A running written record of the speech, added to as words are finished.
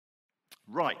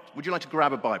Right, would you like to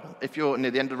grab a Bible? If you're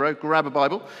near the end of the row, grab a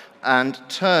Bible and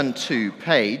turn to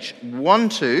page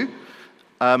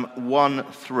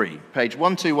 1213. Page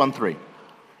 1213.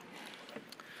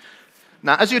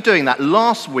 Now, as you're doing that,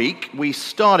 last week we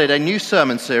started a new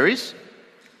sermon series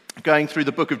going through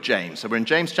the book of James. So we're in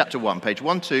James chapter 1, page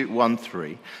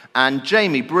 1213. And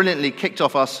Jamie brilliantly kicked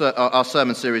off our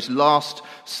sermon series last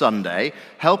Sunday,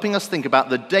 helping us think about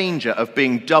the danger of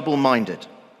being double-minded,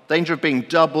 danger of being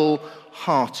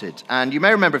double-hearted. And you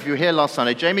may remember, if you were here last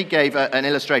Sunday, Jamie gave an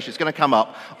illustration, it's going to come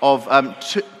up, of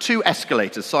two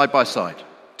escalators side by side.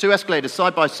 Two escalators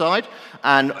side by side,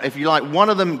 and if you like,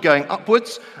 one of them going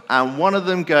upwards and one of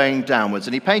them going downwards.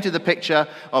 And he painted the picture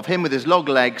of him with his long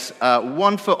legs,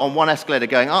 1 foot on one escalator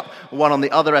going up, one on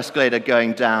the other escalator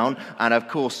going down, and of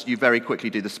course you very quickly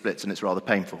do the splits and it's rather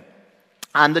painful.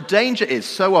 And the danger is,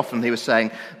 so often he was saying,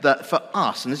 that for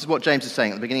us, and this is what James is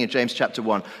saying at the beginning of James chapter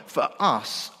 1, for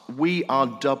us, we are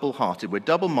double-hearted, we're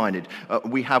double-minded.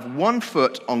 We have 1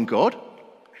 foot on God,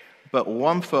 but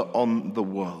 1 foot on the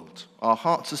world. Our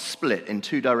hearts are split in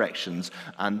two directions,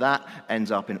 and that ends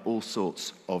up in all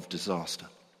sorts of disaster.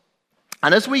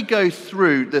 And as we go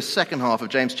through the second half of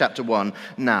James chapter 1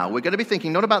 now, we're going to be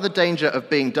thinking not about the danger of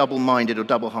being double-minded or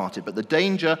double-hearted, but the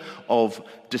danger of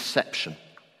deception.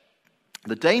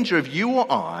 The danger of you or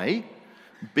I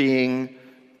being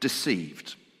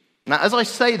deceived. Now, as I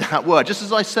say that word, just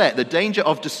as I say it, the danger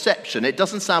of deception, it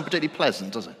doesn't sound particularly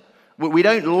pleasant, does it? We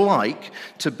don't like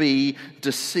to be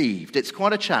deceived. It's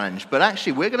quite a challenge. But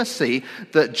actually, we're going to see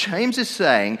that James is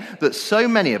saying that so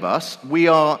many of us, we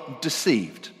are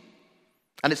deceived.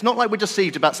 And it's not like we're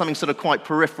deceived about something sort of quite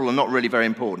peripheral and not really very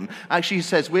important. Actually, he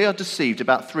says we are deceived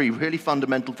about three really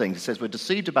fundamental things. He says we're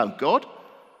deceived about God,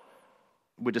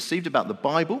 we're deceived about the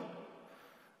Bible,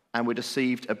 and we're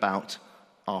deceived about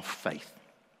our faith.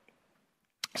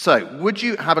 So, would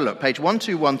you have a look? Page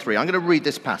 1213. I'm going to read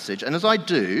this passage, and as I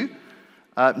do,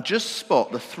 just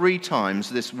spot the 3 times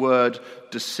this word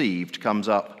deceived comes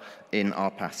up in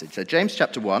our passage. So, James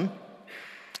chapter 1,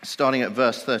 starting at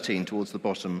verse 13 towards the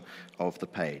bottom of the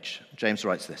page. James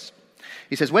writes this.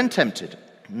 He says, "When tempted,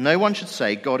 no one should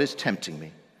say, 'God is tempting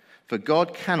me,' for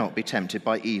God cannot be tempted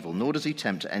by evil, nor does he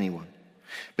tempt anyone.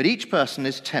 But each person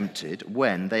is tempted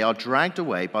when they are dragged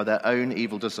away by their own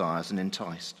evil desires and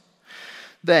enticed.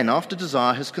 Then, after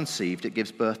desire has conceived, it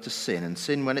gives birth to sin, and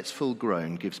sin, when it's full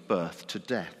grown, gives birth to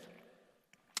death.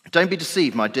 Don't be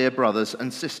deceived, my dear brothers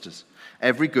and sisters.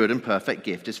 Every good and perfect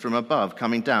gift is from above,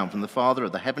 coming down from the Father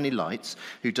of the heavenly lights,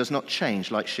 who does not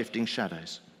change like shifting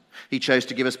shadows. He chose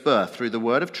to give us birth through the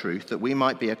word of truth, that we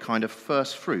might be a kind of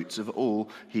first fruits of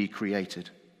all he created.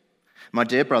 My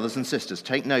dear brothers and sisters,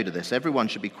 take note of this. Everyone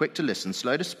should be quick to listen,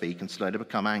 slow to speak, and slow to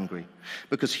become angry,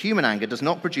 because human anger does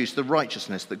not produce the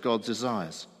righteousness that God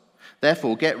desires.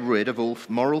 Therefore, get rid of all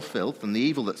moral filth and the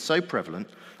evil that's so prevalent,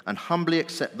 and humbly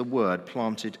accept the word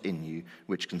planted in you,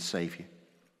 which can save you.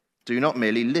 Do not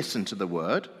merely listen to the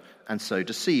word, and so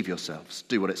deceive yourselves.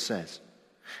 Do what it says.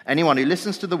 Anyone who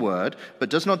listens to the word, but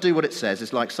does not do what it says,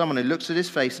 is like someone who looks at his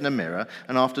face in a mirror,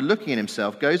 and after looking at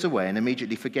himself, goes away and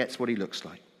immediately forgets what he looks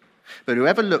like. But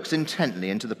whoever looks intently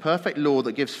into the perfect law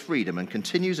that gives freedom and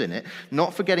continues in it,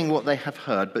 not forgetting what they have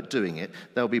heard but doing it,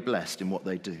 they'll be blessed in what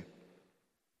they do.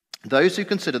 Those who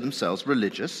consider themselves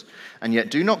religious and yet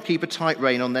do not keep a tight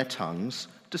rein on their tongues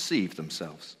deceive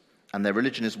themselves, and their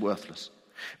religion is worthless.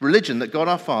 Religion that God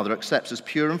our Father accepts as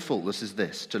pure and faultless is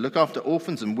this: to look after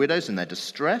orphans and widows in their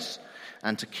distress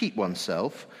and to keep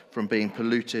oneself from being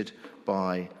polluted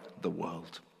by the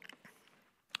world."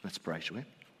 Let's pray, shall we?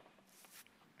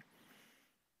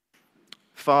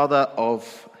 Father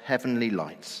of heavenly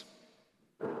lights,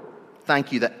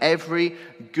 thank you that every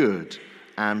good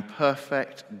and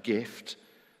perfect gift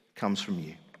comes from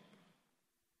you.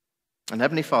 And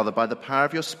Heavenly Father, by the power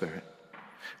of your Spirit,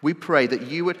 we pray that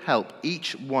you would help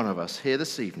each one of us here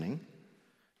this evening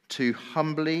to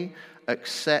humbly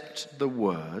accept the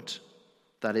word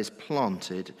that is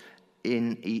planted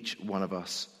in each one of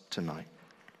us tonight.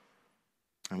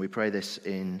 And we pray this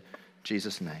in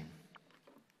Jesus' name.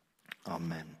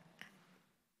 Amen.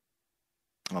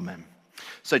 Amen.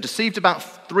 So, deceived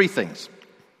about 3 things.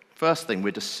 First thing,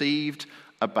 we're deceived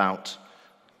about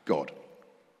God.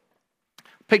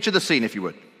 Picture the scene, if you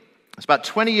would. It's about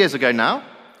 20 years ago now.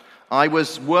 I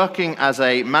was working as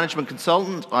a management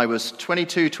consultant. I was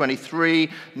 22,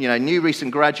 23, new recent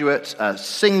graduate,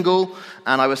 single,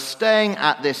 and I was staying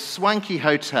at this swanky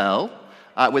hotel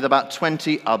with about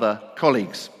 20 other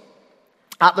colleagues.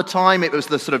 At the time, it was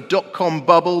the sort of dot-com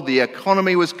bubble. The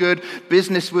economy was good.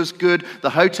 Business was good. The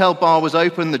hotel bar was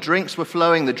open. The drinks were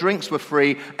flowing. The drinks were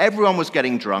free. Everyone was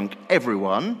getting drunk.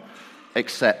 Everyone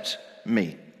except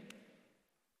me.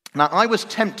 Now, I was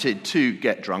tempted to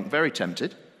get drunk, very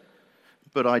tempted,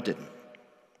 but I didn't.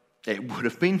 It would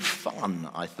have been fun,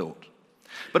 I thought.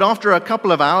 But after a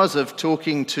couple of hours of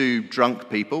talking to drunk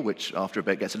people, which after a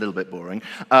bit gets a little bit boring,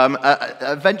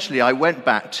 eventually I went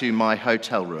back to my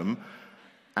hotel room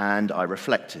and I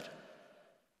reflected.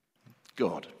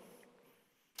 God,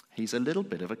 he's a little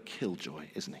bit of a killjoy,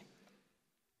 isn't he?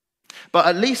 But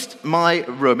at least my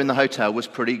room in the hotel was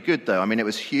pretty good, though. I mean, it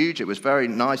was huge, it was very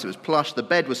nice, it was plush. The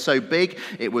bed was so big,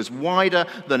 it was wider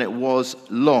than it was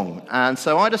long. And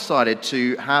so I decided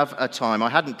to have a time. I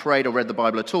hadn't prayed or read the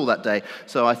Bible at all that day,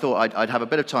 so I thought I'd have a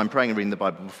bit of time praying and reading the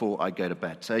Bible before I go to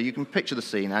bed. So you can picture the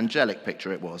scene, angelic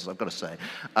picture it was, I've got to say.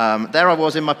 There I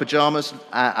was in my pajamas,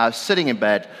 I was sitting in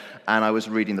bed, and I was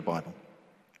reading the Bible.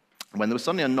 When there was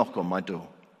suddenly a knock on my door,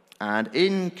 and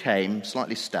in came,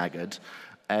 slightly staggered,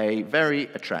 a very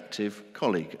attractive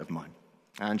colleague of mine.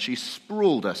 And she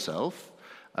sprawled herself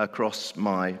across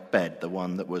my bed, the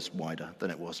one that was wider than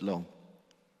it was long.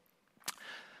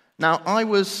 Now, I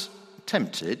was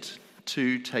tempted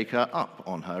to take her up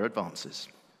on her advances.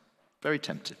 Very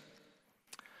tempted.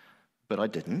 But I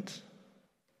didn't.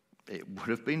 It would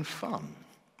have been fun,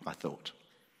 I thought.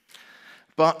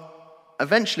 But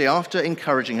eventually, after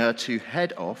encouraging her to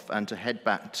head off and to head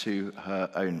back to her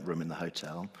own room in the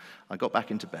hotel, I got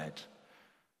back into bed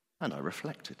and I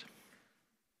reflected.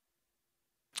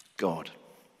 God,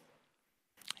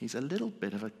 he's a little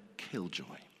bit of a killjoy,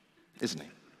 isn't he?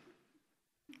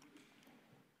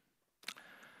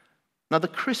 Now, the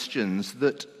Christians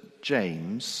that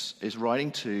James is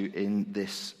writing to in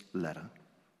this letter,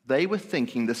 they were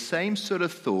thinking the same sort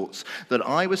of thoughts that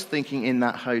I was thinking in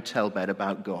that hotel bed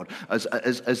about God,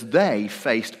 as they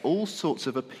faced all sorts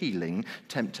of appealing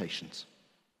temptations.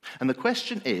 And the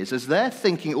question is, as they're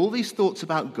thinking all these thoughts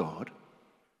about God,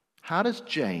 how does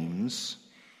James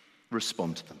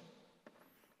respond to them?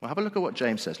 Well, have a look at what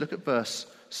James says. Look at verse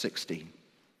 16.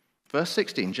 Verse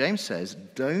 16, James says,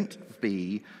 "Don't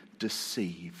be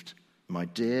deceived, my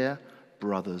dear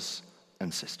brothers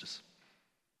and sisters."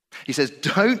 He says,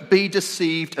 don't be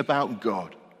deceived about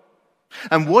God.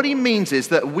 And what he means is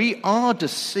that we are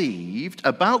deceived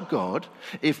about God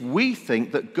if we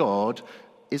think that God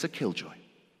is a killjoy.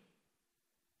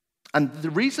 And the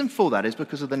reason for that is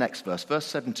because of the next verse, verse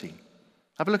 17.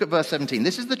 Have a look at verse 17.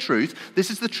 This is the truth.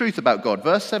 This is the truth about God.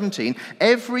 Verse 17,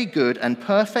 "Every good and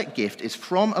perfect gift is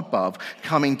from above,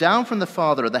 coming down from the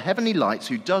Father of the heavenly lights,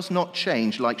 who does not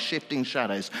change like shifting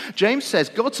shadows." James says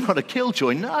God's not a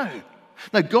killjoy, no.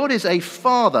 No, God is a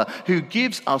Father who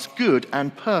gives us good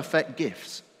and perfect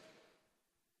gifts.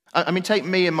 I mean, take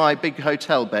me in my big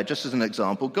hotel bed, just as an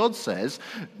example. God says,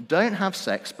 don't have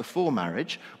sex before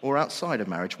marriage or outside of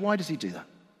marriage. Why does he do that?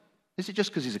 Is it just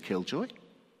because he's a killjoy?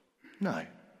 No.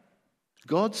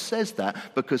 God says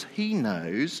that because he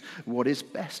knows what is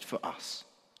best for us.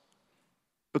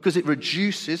 Because it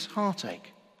reduces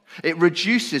heartache. It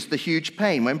reduces the huge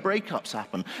pain when breakups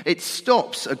happen. It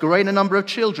stops a greater number of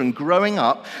children growing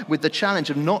up with the challenge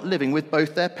of not living with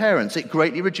both their parents. It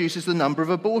greatly reduces the number of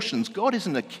abortions. God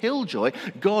isn't a killjoy.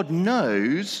 God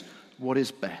knows what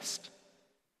is best.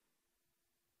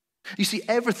 You see,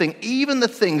 everything, even the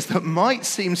things that might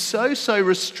seem so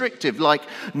restrictive, like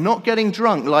not getting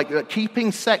drunk, like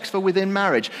keeping sex for within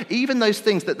marriage, even those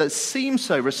things that seem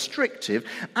so restrictive,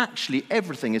 actually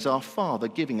everything is our Father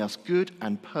giving us good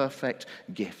and perfect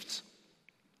gifts.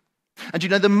 And you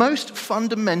know, the most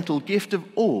fundamental gift of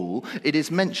all, it is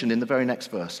mentioned in the very next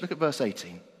verse. Look at verse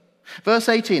 18. Verse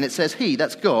 18, it says, He,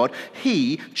 that's God,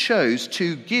 He chose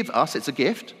to give us, it's a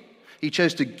gift, He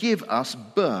chose to give us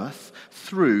birth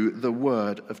through the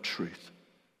word of truth.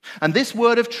 And this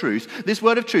word of truth,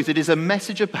 it is a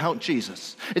message about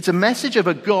Jesus. It's a message of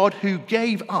a God who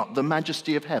gave up the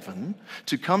majesty of heaven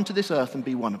to come to this earth and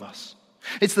be one of us.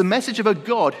 It's the message of a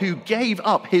God who gave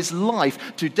up his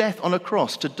life to death on a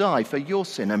cross to die for your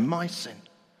sin and my sin.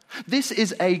 This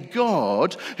is a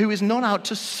God who is not out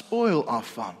to spoil our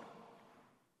fun.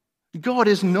 God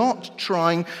is not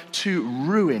trying to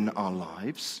ruin our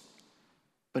lives,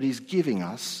 but he's giving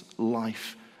us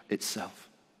life itself.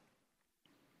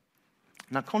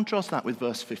 Now contrast that with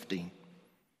verse 15.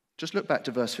 Just look back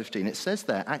to verse 15. It says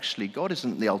there, actually, God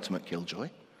isn't the ultimate killjoy.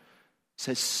 It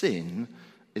says sin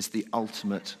is the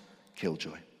ultimate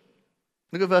killjoy.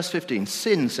 Look at verse 15.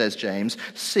 Sin, says James,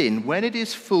 sin, when it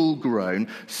is full grown,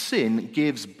 sin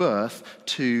gives birth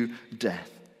to death.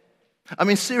 I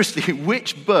mean, seriously,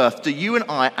 which birth do you and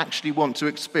I actually want to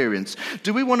experience?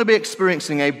 Do we want to be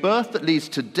experiencing a birth that leads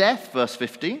to death, verse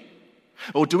 15?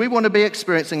 Or do we want to be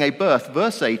experiencing a birth,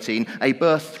 verse 18, a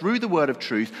birth through the word of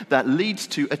truth that leads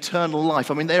to eternal life?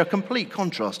 I mean, they're a complete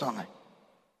contrast, aren't they?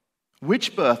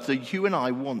 Which birth do you and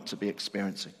I want to be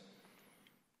experiencing?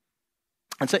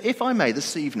 And so if I may,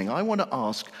 this evening, I want to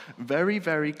ask very,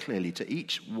 very clearly to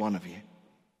each one of you.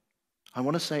 I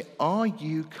want to say, are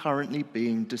you currently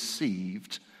being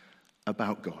deceived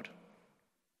about God?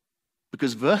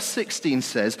 Because verse 16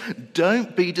 says,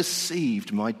 don't be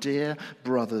deceived, my dear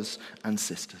brothers and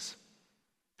sisters.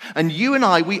 And you and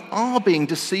I, we are being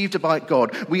deceived about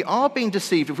God. We are being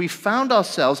deceived if we found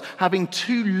ourselves having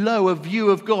too low a view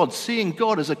of God, seeing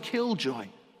God as a killjoy.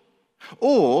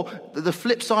 Or, the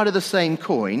flip side of the same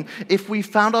coin, if we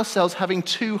found ourselves having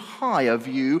too high a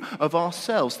view of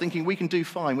ourselves, thinking we can do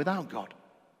fine without God.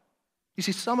 You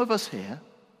see, some of us here,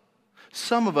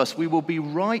 some of us, we will be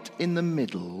right in the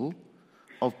middle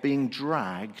of being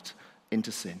dragged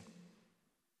into sin.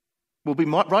 We'll be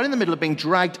right in the middle of being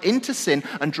dragged into sin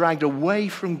and dragged away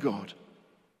from God.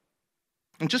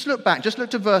 And just look back, just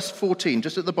look to verse 14,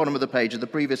 just at the bottom of the page of the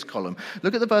previous column.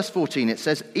 Look at the verse 14. It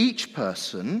says, each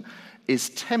person is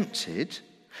tempted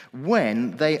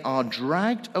when they are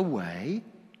dragged away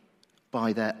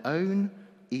by their own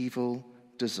evil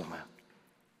desire.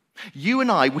 You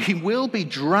and I, we will be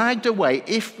dragged away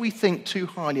if we think too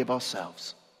highly of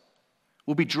ourselves.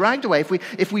 We'll be dragged away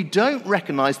if we don't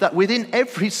recognize that within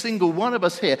every single one of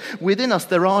us here, within us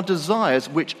there are desires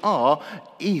which are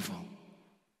evil.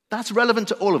 That's relevant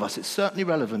to all of us. It's certainly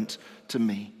relevant to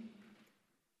me.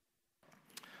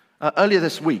 Earlier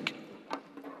this week,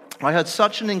 I heard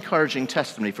such an encouraging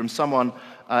testimony from someone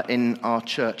in our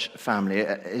church family.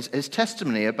 His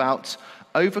testimony about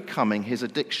overcoming his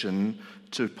addiction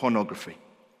to pornography.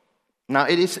 Now,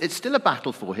 it's still a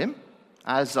battle for him,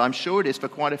 as I'm sure it is for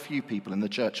quite a few people in the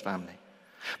church family.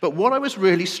 But what I was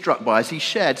really struck by, as he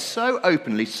shared so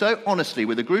openly, so honestly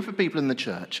with a group of people in the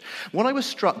church, what I was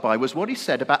struck by was what he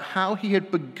said about how he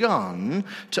had begun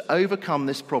to overcome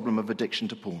this problem of addiction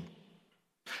to porn.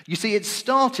 You see, it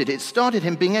started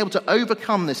him being able to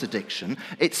overcome this addiction.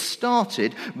 It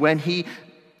started when he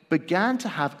began to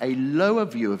have a lower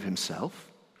view of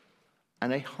himself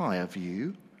and a higher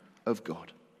view of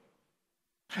God.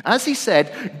 As he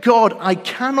said, God, I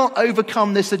cannot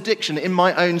overcome this addiction in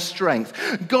my own strength.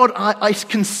 God, I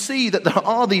can see that there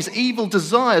are these evil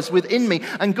desires within me.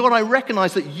 And God, I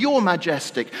recognize that you're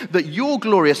majestic, that you're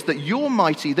glorious, that you're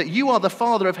mighty, that you are the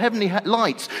Father of heavenly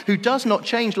lights who does not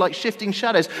change like shifting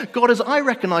shadows. God, as I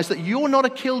recognize that you're not a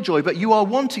killjoy, but you are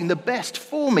wanting the best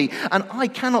for me, and I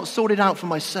cannot sort it out for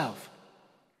myself.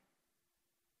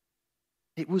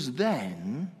 It was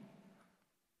then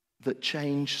that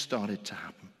change started to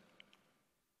happen.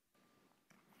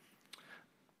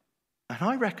 And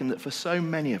I reckon that for so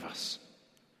many of us,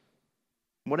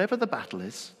 whatever the battle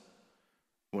is,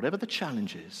 whatever the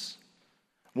challenge is,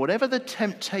 whatever the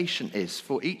temptation is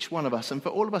for each one of us, and for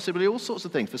all of us, it will be all sorts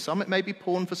of things. For some it may be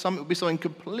porn, for some it will be something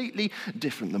completely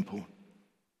different than porn.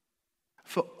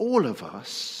 For all of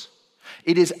us,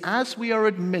 it is as we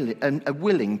are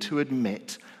willing to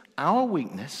admit our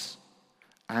weakness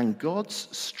and God's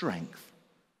strength,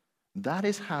 that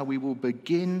is how we will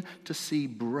begin to see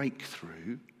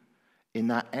breakthrough in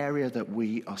that area that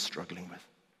we are struggling with.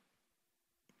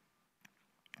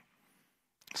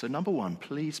 So number one,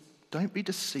 please don't be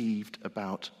deceived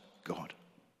about God.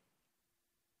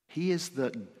 He is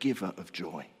the giver of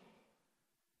joy,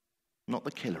 not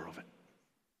the killer of it.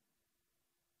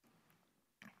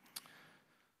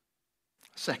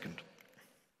 Second,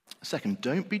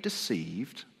 don't be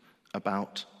deceived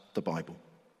about the Bible.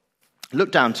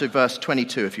 Look down to verse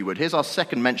 22, if you would. Here's our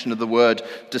second mention of the word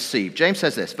deceive. James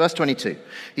says this, verse 22.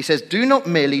 He says, do not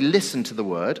merely listen to the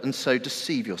word and so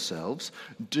deceive yourselves.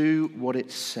 Do what it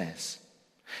says.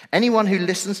 Anyone who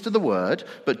listens to the word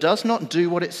but does not do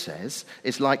what it says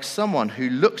is like someone who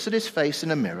looks at his face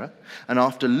in a mirror and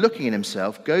after looking at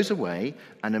himself goes away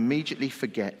and immediately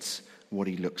forgets what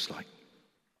he looks like.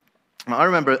 I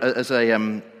remember as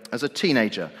a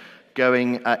teenager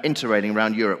going interrailing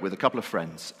around Europe with a couple of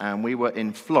friends, and we were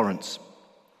in Florence.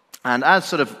 And as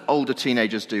sort of older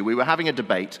teenagers do, we were having a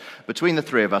debate between the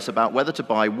three of us about whether to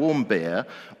buy warm beer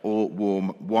or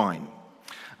warm wine.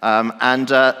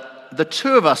 The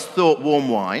two of us thought warm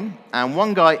wine, and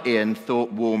one guy, Ian,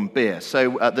 thought warm beer.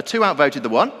 So the two outvoted the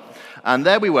one, and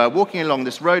there we were, walking along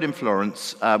this road in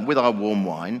Florence with our warm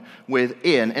wine, with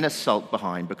Ian in a sulk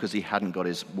behind because he hadn't got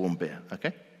his warm beer,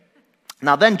 okay?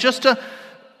 Now then, just to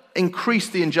increase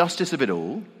the injustice of it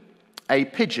all, a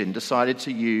pigeon decided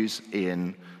to use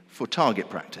Ian for target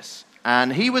practice.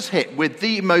 And he was hit with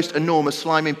the most enormous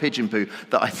slimy pigeon poo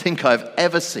that I think I've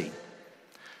ever seen.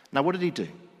 Now, what did he do?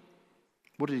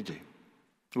 what did he do?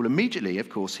 Well, immediately, of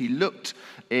course, he looked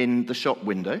in the shop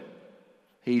window.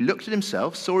 He looked at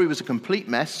himself, saw he was a complete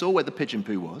mess, saw where the pigeon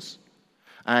poo was,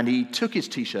 and he took his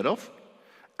t-shirt off,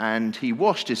 and he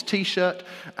washed his t-shirt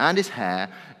and his hair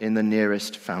in the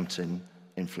nearest fountain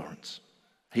in Florence.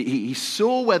 He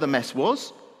saw where the mess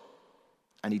was,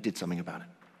 and he did something about it.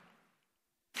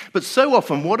 But so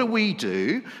often, what do we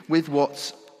do with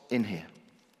what's in here?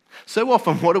 So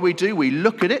often, what do? We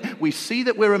look at it, we see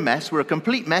that we're a mess, we're a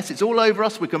complete mess, it's all over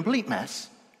us, we're a complete mess.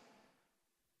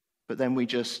 But then we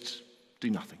just do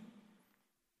nothing.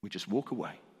 We just walk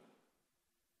away.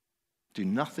 Do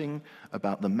nothing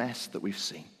about the mess that we've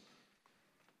seen.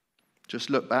 Just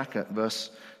look back at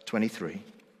verse 23.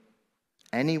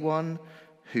 Anyone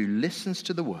who listens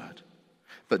to the word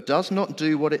but does not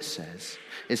do what it says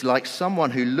is like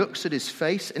someone who looks at his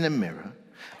face in a mirror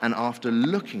and after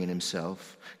looking at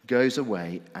himself goes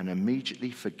away and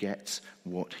immediately forgets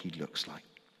what he looks like.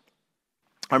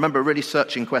 I remember a really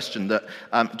searching question that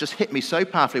just hit me so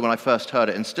powerfully when I first heard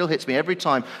it and still hits me every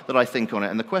time that I think on it.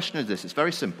 And the question is this, it's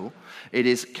very simple. It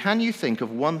is, can you think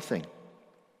of one thing?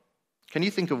 Can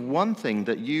you think of one thing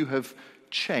that you have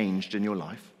changed in your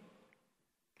life?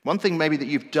 One thing maybe that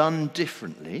you've done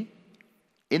differently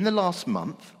in the last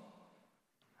month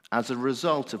as a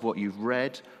result of what you've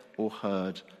read or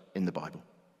heard in the Bible?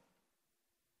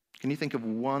 Can you think of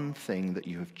one thing that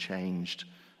you have changed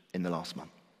in the last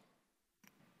month?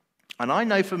 And I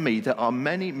know for me there are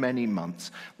many, many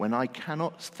months when I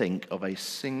cannot think of a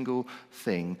single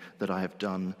thing that I have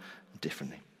done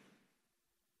differently.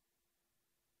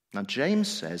 Now, James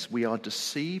says we are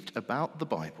deceived about the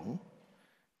Bible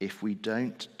if we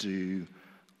don't do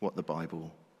what the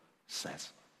Bible says.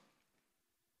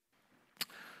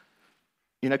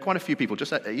 You know, quite a few people,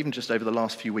 even just over the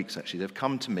last few weeks actually, they've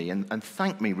come to me and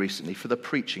thanked me recently for the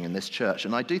preaching in this church.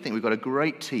 And I do think we've got a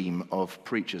great team of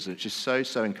preachers, which is so,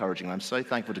 so encouraging. I'm so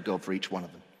thankful to God for each one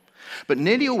of them. But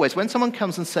nearly always, when someone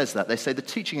comes and says that, they say the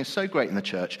teaching is so great in the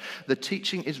church, the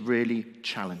teaching is really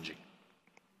challenging.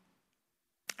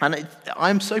 And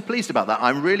I'm so pleased about that.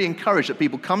 I'm really encouraged that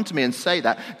people come to me and say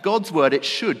that. God's word, it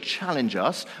should challenge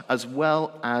us as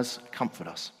well as comfort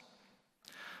us.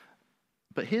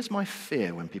 But here's my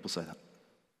fear when people say that.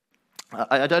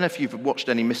 I don't know if you've watched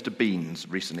any Mr. Beans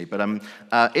recently, but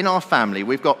in our family,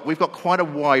 we've got quite a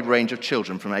wide range of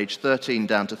children from age 13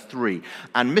 down to 3.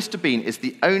 And Mr. Bean is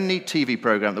the only TV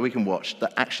program that we can watch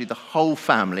that actually the whole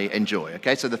family enjoy.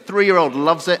 Okay, so the 3-year-old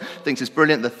loves it, thinks it's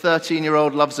brilliant. The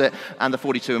 13-year-old loves it, and the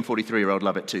 42 and 43-year-old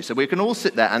love it too. So we can all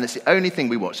sit there, and it's the only thing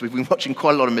we watch. So we've been watching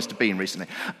quite a lot of Mr. Bean recently.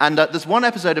 And there's one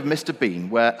episode of Mr. Bean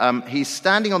where he's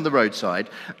standing on the roadside,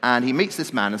 and he meets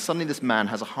this man, and suddenly this man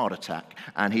has a heart attack,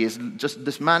 and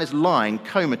this man is lying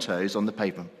comatose on the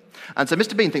pavement. And so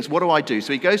Mr. Bean thinks, what do I do?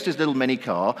 So he goes to his little mini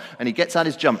car and he gets out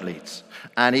his jump leads.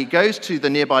 And he goes to the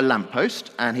nearby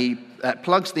lamppost and he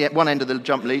plugs the one end of the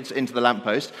jump leads into the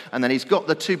lamppost. And then he's got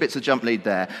the 2 bits of jump lead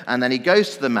there. And then he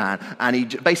goes to the man and he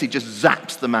basically just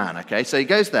zaps the man. Okay, so he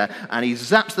goes there and he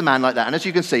zaps the man like that. And as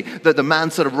you can see, the man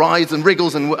sort of writhes and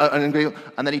wriggles and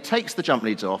then he takes the jump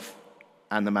leads off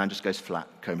and the man just goes flat,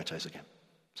 comatose again.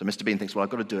 So Mr. Bean thinks, well, I've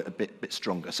got to do it a bit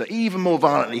stronger. So even more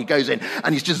violently, he goes in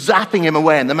and he's just zapping him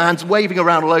away. And the man's waving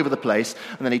around all over the place.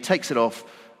 And then he takes it off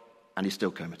and he's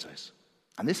still comatose.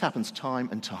 And this happens time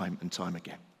and time and time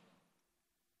again.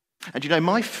 And you know,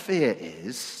 my fear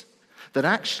is that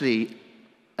actually,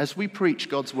 as we preach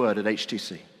God's word at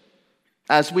HTC,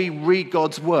 as we read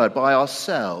God's word by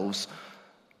ourselves,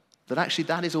 that actually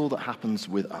that is all that happens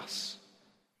with us.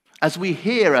 As we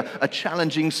hear a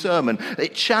challenging sermon,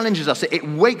 it challenges us, it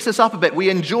wakes us up a bit. We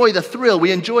enjoy the thrill,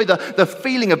 we enjoy the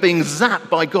feeling of being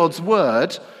zapped by God's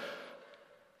word.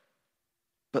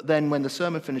 But then when the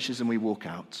sermon finishes and we walk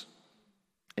out,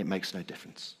 it makes no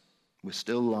difference. We're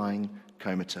still lying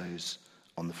comatose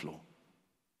on the floor.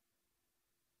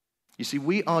 You see,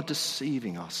 we are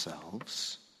deceiving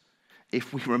ourselves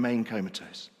if we remain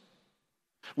comatose.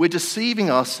 We're deceiving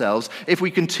ourselves if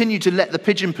we continue to let the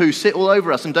pigeon poo sit all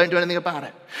over us and don't do anything about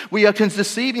it. We are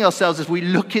deceiving ourselves if we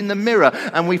look in the mirror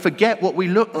and we forget what we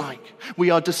look like.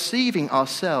 We are deceiving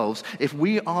ourselves if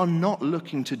we are not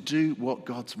looking to do what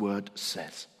God's word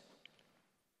says.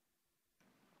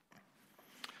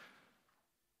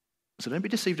 So don't be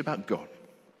deceived about God.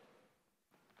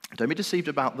 Don't be deceived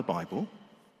about the Bible.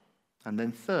 And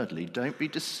then thirdly, don't be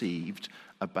deceived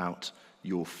about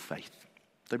your faith.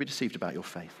 Don't be deceived about your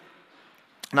faith.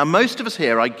 Now, most of us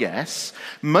here, I guess,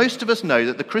 most of us know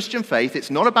that the Christian faith, it's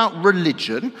not about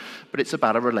religion, but it's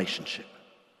about a relationship.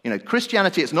 You know,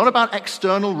 Christianity, it's not about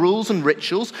external rules and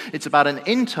rituals. It's about an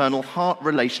internal heart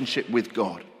relationship with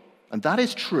God. And that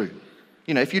is true.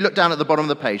 You know, if you look down at the bottom of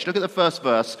the page, look at the first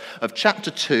verse of chapter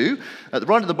 2,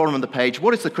 right at the bottom of the page.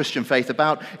 What is the Christian faith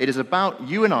about? It is about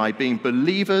you and I being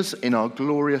believers in our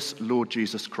glorious Lord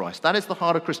Jesus Christ. That is the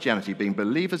heart of Christianity, being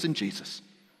believers in Jesus.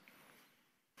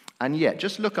 And yet,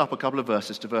 just look up a couple of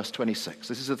verses to verse 26.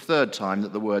 This is the third time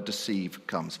that the word deceive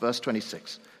comes. Verse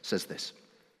 26 says this: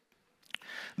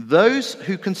 "Those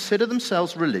who consider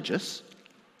themselves religious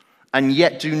and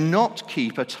yet do not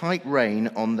keep a tight rein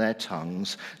on their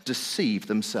tongues deceive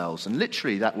themselves." And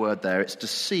literally that word there, it's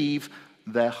deceive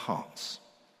their hearts.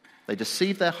 They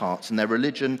deceive their hearts and their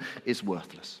religion is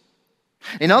worthless.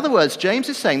 In other words, James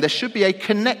is saying there should be a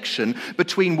connection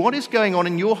between what is going on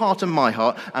in your heart and my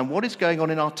heart and what is going on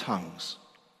in our tongues.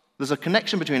 There's a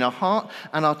connection between our heart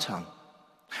and our tongue.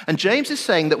 And James is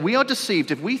saying that we are deceived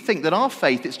if we think that our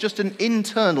faith is just an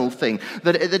internal thing,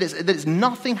 that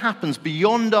nothing happens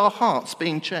beyond our hearts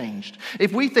being changed.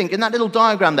 If we think, in that little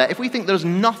diagram there, if we think there's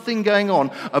nothing going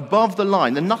on above the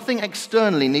line, then nothing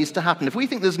externally needs to happen. If we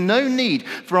think there's no need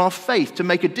for our faith to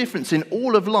make a difference in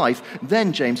all of life,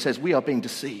 then James says we are being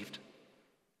deceived.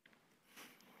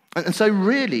 And so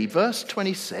really, Verse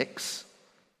 26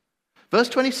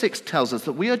 tells us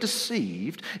that we are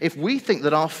deceived if we think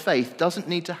that our faith doesn't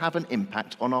need to have an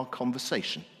impact on our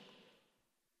conversation.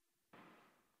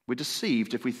 We're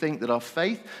deceived if we think that our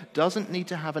faith doesn't need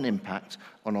to have an impact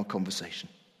on our conversation.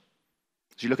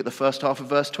 As you look at the first half of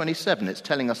verse 27, it's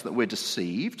telling us that we're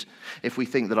deceived if we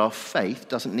think that our faith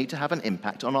doesn't need to have an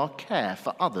impact on our care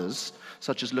for others,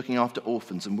 such as looking after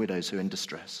orphans and widows who are in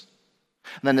distress.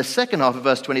 And then the second half of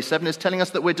verse 27 is telling us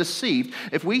that we're deceived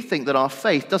if we think that our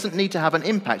faith doesn't need to have an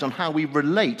impact on how we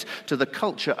relate to the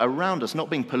culture around us, not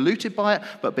being polluted by it,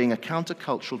 but being a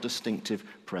countercultural distinctive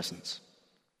presence.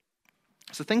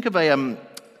 So think of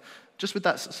just with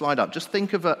that slide up, just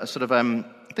think of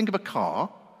a car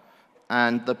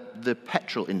and the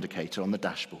petrol indicator on the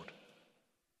dashboard.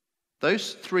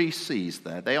 Those three C's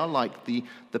there, they are like the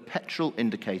petrol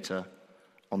indicator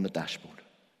on the dashboard.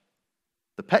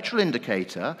 The petrol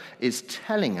indicator is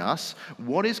telling us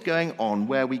what is going on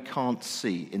where we can't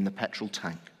see in the petrol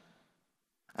tank.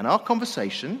 And our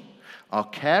conversation, our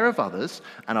care of others,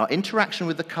 and our interaction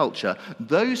with the culture,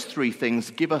 those three things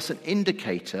give us an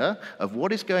indicator of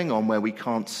what is going on where we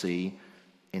can't see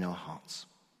in our hearts.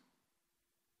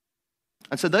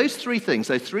 And so those three things,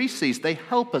 those three C's, they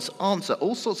help us answer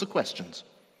all sorts of questions.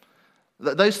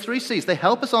 Those three C's, they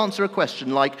help us answer a question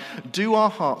like, do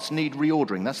our hearts need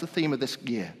reordering? That's the theme of this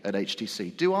year at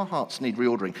HTC. Do our hearts need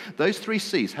reordering? Those three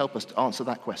C's help us to answer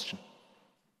that question.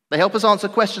 They help us answer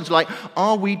questions like,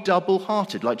 are we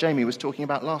double-hearted, like Jamie was talking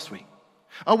about last week?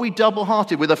 Are we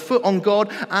double-hearted with a foot on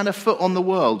God and a foot on the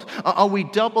world? Are we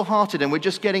double-hearted and we're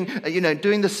just getting,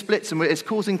 doing the splits and it's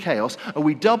causing chaos? Are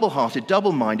we double-hearted,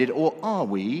 double-minded, or are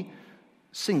we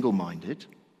single-minded,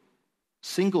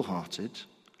 single-hearted,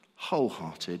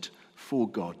 wholehearted for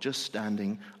God, just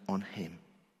standing on Him?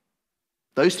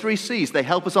 Those three C's, they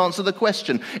help us answer the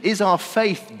question, is our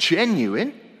faith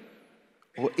genuine,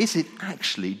 or is it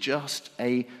actually just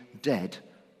a dead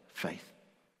faith?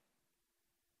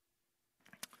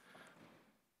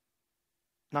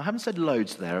 Now, I haven't said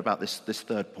loads there about this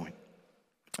third point,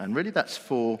 and really that's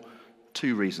for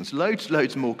two reasons.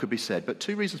 Loads more could be said, but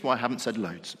two reasons why I haven't said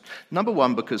loads. Number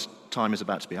one, because time is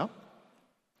about to be up.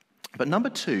 But number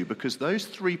two, because those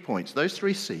 3 points, those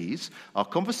three C's, our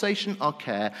conversation, our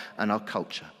care, and our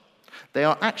culture, they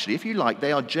are actually, if you like,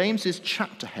 they are James's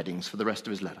chapter headings for the rest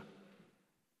of his letter.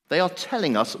 They are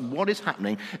telling us what is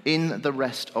happening in the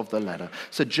rest of the letter.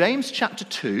 So James chapter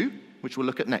 2, which we'll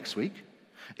look at next week,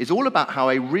 is all about how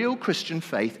a real Christian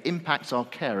faith impacts our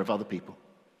care of other people.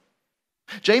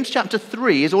 James chapter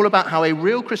 3 is all about how a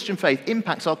real Christian faith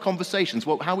impacts our conversations,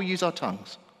 how we use our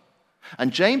tongues.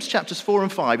 And James chapters 4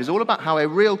 and 5 is all about how a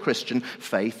real Christian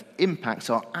faith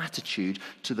impacts our attitude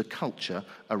to the culture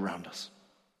around us.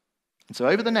 And so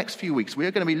over the next few weeks, we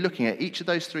are going to be looking at each of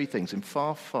those three things in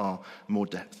far, far more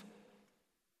depth.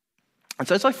 And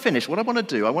so as I finish, what I want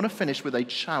to finish with a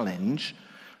challenge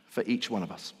for each one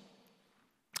of us.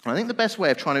 And I think the best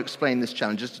way of trying to explain this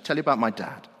challenge is to tell you about my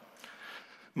dad.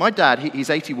 My dad,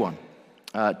 he's 81.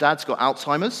 Dad's got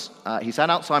Alzheimer's. He's had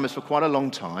Alzheimer's for quite a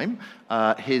long time.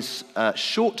 His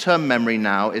short-term memory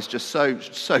now is just so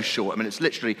short. I mean, it's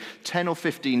literally 10 or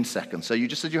 15 seconds. So you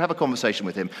just said you have a conversation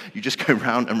with him, you just go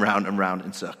round and round and round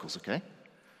in circles, okay?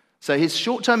 So his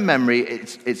short-term memory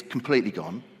is completely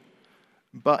gone,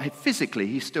 but physically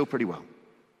he's still pretty well.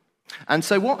 And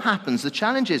so what happens, the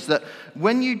challenge is that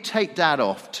when you take Dad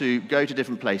off to go to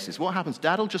different places, what happens?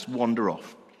 Dad will just wander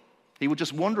off. He will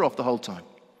just wander off the whole time.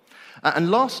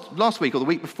 And last week or the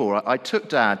week before, I took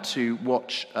Dad to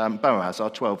watch Boaz,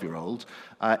 our 12-year-old,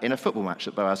 in a football match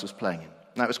that Boaz was playing in.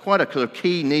 Now, it was quite a kind of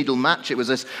key needle match. It was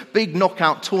this big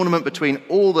knockout tournament between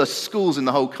all the schools in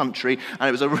the whole country, and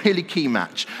it was a really key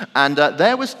match. And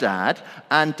there was Dad,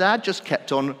 and Dad just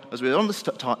kept on, as we were on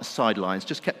the sidelines,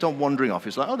 just kept on wandering off. He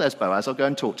was like, oh, there's Boaz, I'll go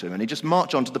and talk to him. And he just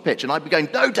marched onto the pitch, and I'd be going,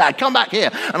 no, Dad, come back here.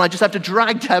 And I just have to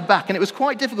drag Dad back, and it was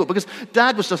quite difficult because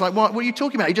Dad was just like, what are you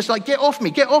talking about? He just like, get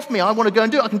off me, I want to go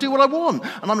and do it. I can do what I want.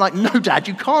 And I'm like, no, Dad,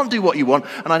 you can't do what you want.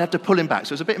 And I'd have to pull him back,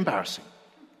 so it was a bit embarrassing.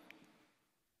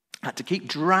 I had to keep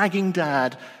dragging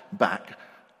Dad back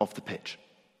off the pitch.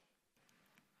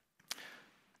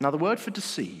 Now, the word for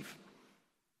deceive,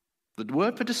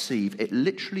 it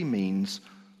literally means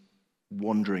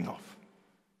wandering off.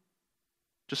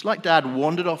 Just like Dad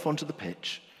wandered off onto the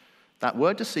pitch, that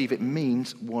word deceive, it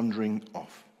means wandering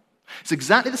off. It's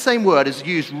exactly the same word as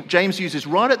James uses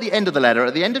right at the end of the letter,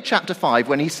 at the end of chapter 5,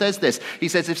 when he says this. He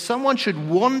says, if someone should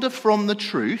wander from the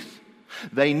truth,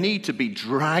 they need to be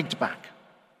dragged back.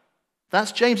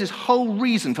 That's James's whole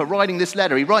reason for writing this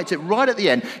letter. He writes it right at the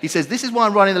end. He says, this is why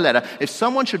I'm writing the letter. If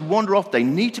someone should wander off, they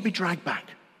need to be dragged back.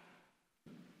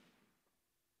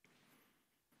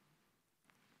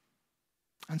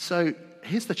 And so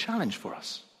here's the challenge for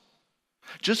us.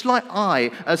 Just like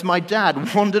I, as my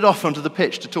dad, wandered off onto the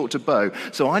pitch to talk to Bo,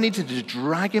 so I needed to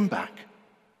drag him back.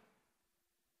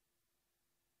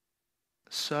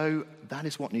 So that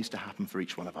is what needs to happen for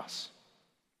each one of us.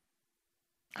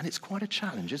 And it's quite a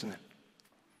challenge, isn't it?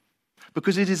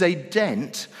 Because it is a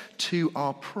dent to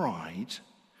our pride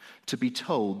to be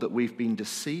told that we've been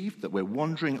deceived, that we're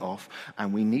wandering off,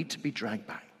 and we need to be dragged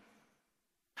back.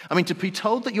 I mean, to be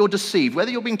told that you're deceived,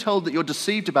 whether you're being told that you're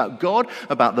deceived about God,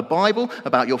 about the Bible,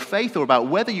 about your faith, or about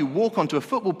whether you walk onto a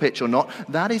football pitch or not,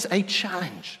 that is a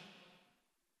challenge.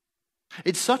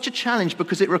 It's such a challenge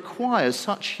because it requires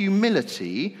such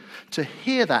humility to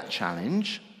hear that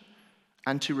challenge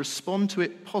and to respond to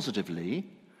it positively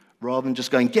rather than just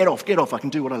going, get off, I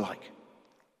can do what I like.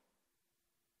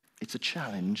 It's a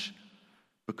challenge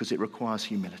because it requires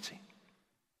humility.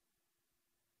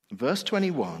 Verse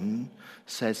 21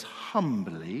 says,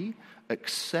 humbly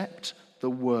accept the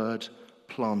word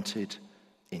planted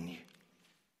in you.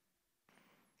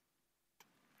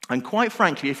 And quite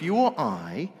frankly, if you or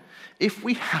I, if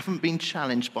we haven't been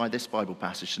challenged by this Bible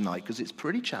passage tonight, because it's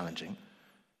pretty challenging,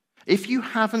 if you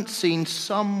haven't seen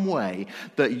some way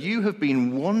that you have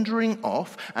been wandering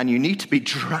off and you need to be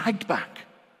dragged back,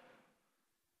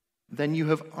 then you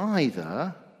have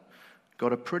either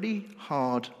got a pretty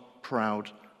hard, proud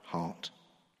heart,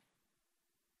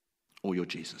 or you're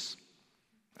Jesus.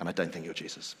 And I don't think you're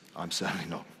Jesus. I'm certainly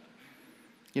not.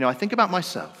 You know, I think about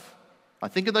myself. I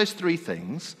think of those three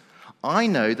things. I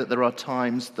know that there are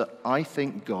times that I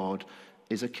think God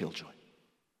is a killjoy.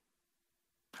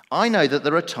 I know that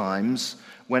there are times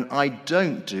when I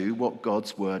don't do what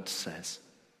God's word says.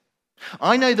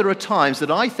 I know there are times that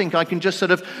I think I can just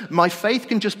my faith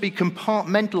can just be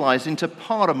compartmentalized into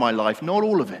part of my life, not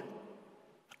all of it.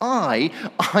 I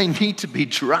need to be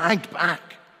dragged back.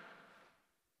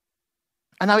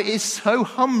 And now it is so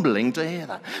humbling to hear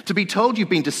that. To be told you've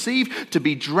been deceived, to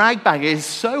be dragged back, it is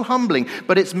so humbling.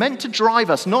 But it's meant to drive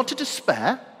us not to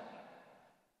despair,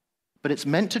 but it's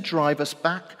meant to drive us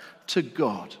back to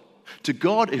God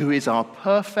who is our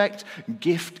perfect,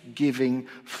 gift-giving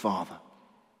Father.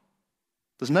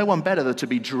 There's no one better to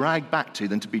be dragged back to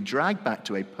than to be dragged back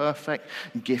to a perfect,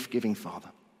 gift-giving Father.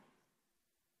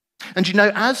 And you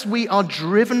know, as we are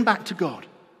driven back to God,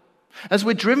 as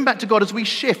we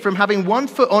shift from having one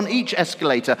foot on each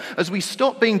escalator, as we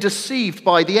stop being deceived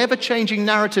by the ever-changing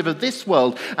narrative of this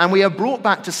world, and we are brought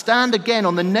back to stand again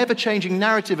on the never-changing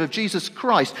narrative of Jesus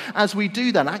Christ, as we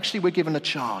do that, actually we're given a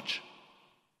charge.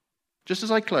 Just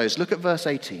as I close, look at verse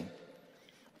 18.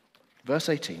 Verse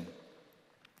 18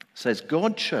 says,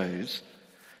 God chose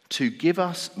to give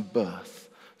us birth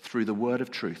through the word of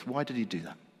truth. Why did he do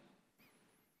that?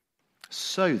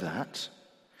 So that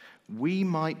we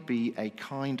might be a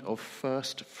kind of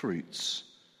first fruits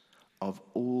of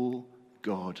all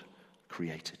God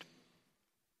created.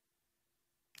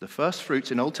 The first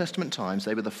fruits in Old Testament times,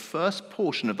 they were the first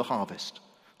portion of the harvest.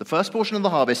 The first portion of the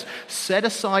harvest set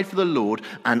aside for the Lord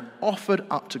and offered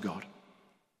up to God.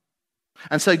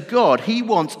 And so God, he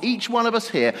wants each one of us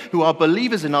here who are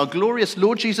believers in our glorious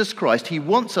Lord Jesus Christ, he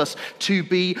wants us to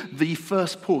be the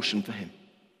first portion for him.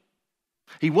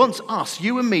 He wants us,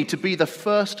 you and me, to be the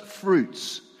first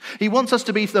fruits. He wants us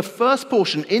to be the first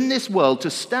portion in this world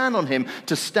to stand on him,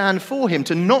 to stand for him,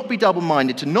 to not be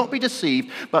double-minded, to not be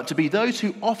deceived, but to be those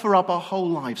who offer up our whole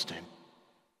lives to him.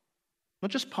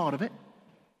 Not just part of it,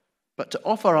 but to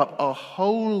offer up our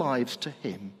whole lives to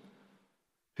him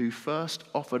who first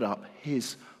offered up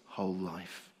his whole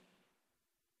life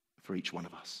for each one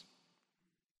of us.